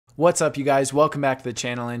What's up, you guys? Welcome back to the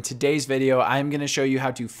channel. In today's video, I'm going to show you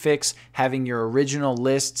how to fix having your original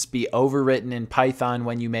lists be overwritten in Python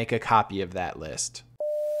when you make a copy of that list.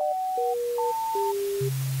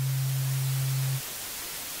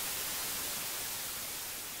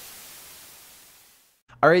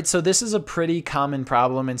 Alright, so this is a pretty common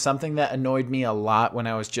problem and something that annoyed me a lot when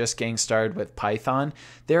I was just getting started with Python.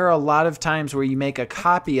 There are a lot of times where you make a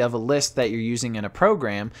copy of a list that you're using in a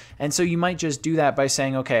program, and so you might just do that by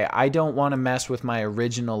saying, okay, I don't want to mess with my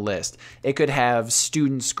original list. It could have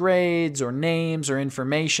students' grades or names or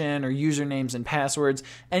information or usernames and passwords,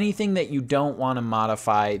 anything that you don't want to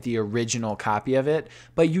modify the original copy of it,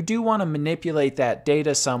 but you do want to manipulate that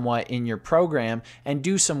data somewhat in your program and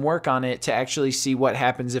do some work on it to actually see what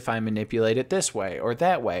happens if I manipulate it this way or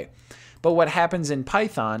that way. But what happens in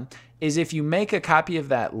Python is if you make a copy of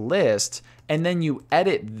that list and then you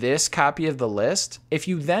edit this copy of the list, if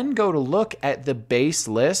you then go to look at the base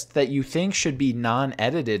list that you think should be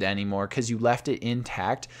non-edited anymore because you left it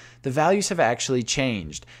intact, the values have actually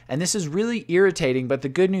changed. And this is really irritating, but the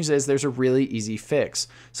good news is there's a really easy fix.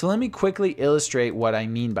 So let me quickly illustrate what I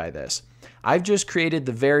mean by this. I've just created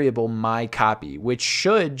the variable myCopy, which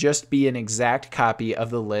should just be an exact copy of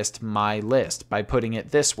the list myList by putting it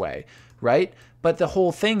this way, right? But the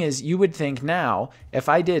whole thing is, you would think now, if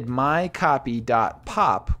I did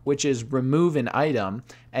myCopy.pop, which is remove an item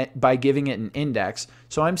by giving it an index,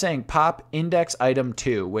 so I'm saying pop index item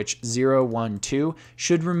 2, which 0, 1, 2,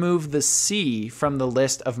 should remove the C from the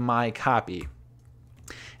list of myCopy.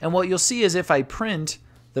 And what you'll see is if I print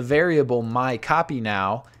the variable myCopy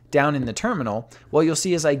now, down in the terminal, what you'll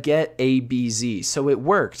see is I get ABZ. So it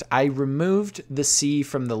worked. I removed the C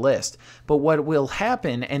from the list. But what will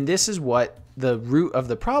happen, and this is what the root of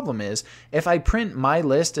the problem is, if I print my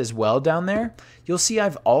list as well down there, you'll see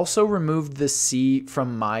I've also removed the C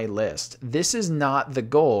from my list. This is not the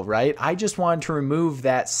goal, right? I just wanted to remove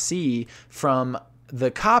that C from the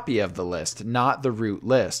copy of the list, not the root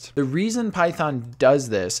list. The reason Python does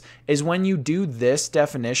this is when you do this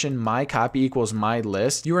definition, myCopy equals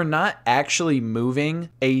myList, you are not actually moving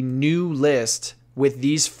a new list with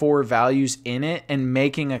these 4 values in it and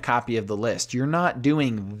making a copy of the list. You're not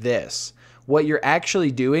doing this. What you're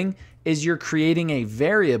actually doing is you're creating a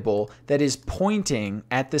variable that is pointing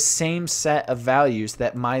at the same set of values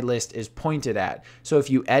that my list is pointed at. So if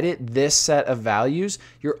you edit this set of values,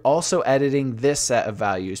 you're also editing this set of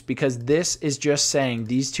values because this is just saying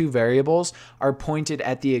these 2 variables are pointed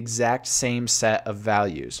at the exact same set of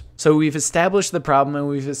values. So we've established the problem and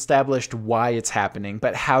we've established why it's happening,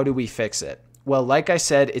 but how do we fix it? Well, like I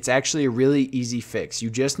said, it's actually a really easy fix.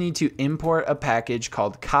 You just need to import a package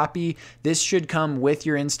called copy. This should come with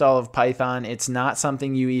your install of Python. It's not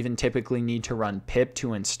something you even typically need to run pip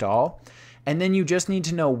to install. And then you just need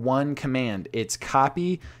to know one command. It's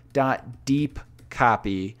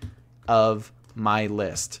copy.deepcopy of my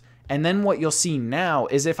list. And then what you'll see now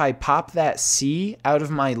is if I pop that C out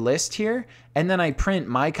of my list here, and then I print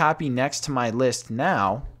my copy next to my list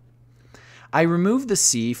now, I removed the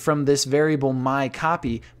C from this variable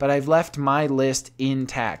myCopy, but I've left my list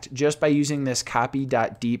intact just by using this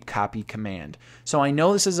copy.deepcopy command. So I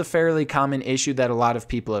know this is a fairly common issue that a lot of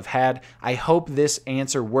people have had. I hope this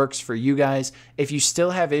answer works for you guys. If you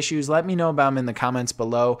still have issues, let me know about them in the comments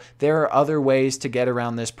below. There are other ways to get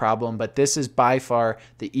around this problem, but this is by far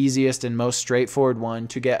the easiest and most straightforward one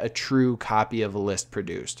to get a true copy of a list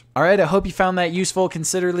produced. All right, I hope you found that useful.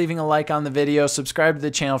 Consider leaving a like on the video, subscribe to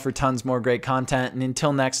the channel for tons more great content, and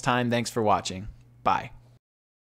until next time, thanks for watching. Bye.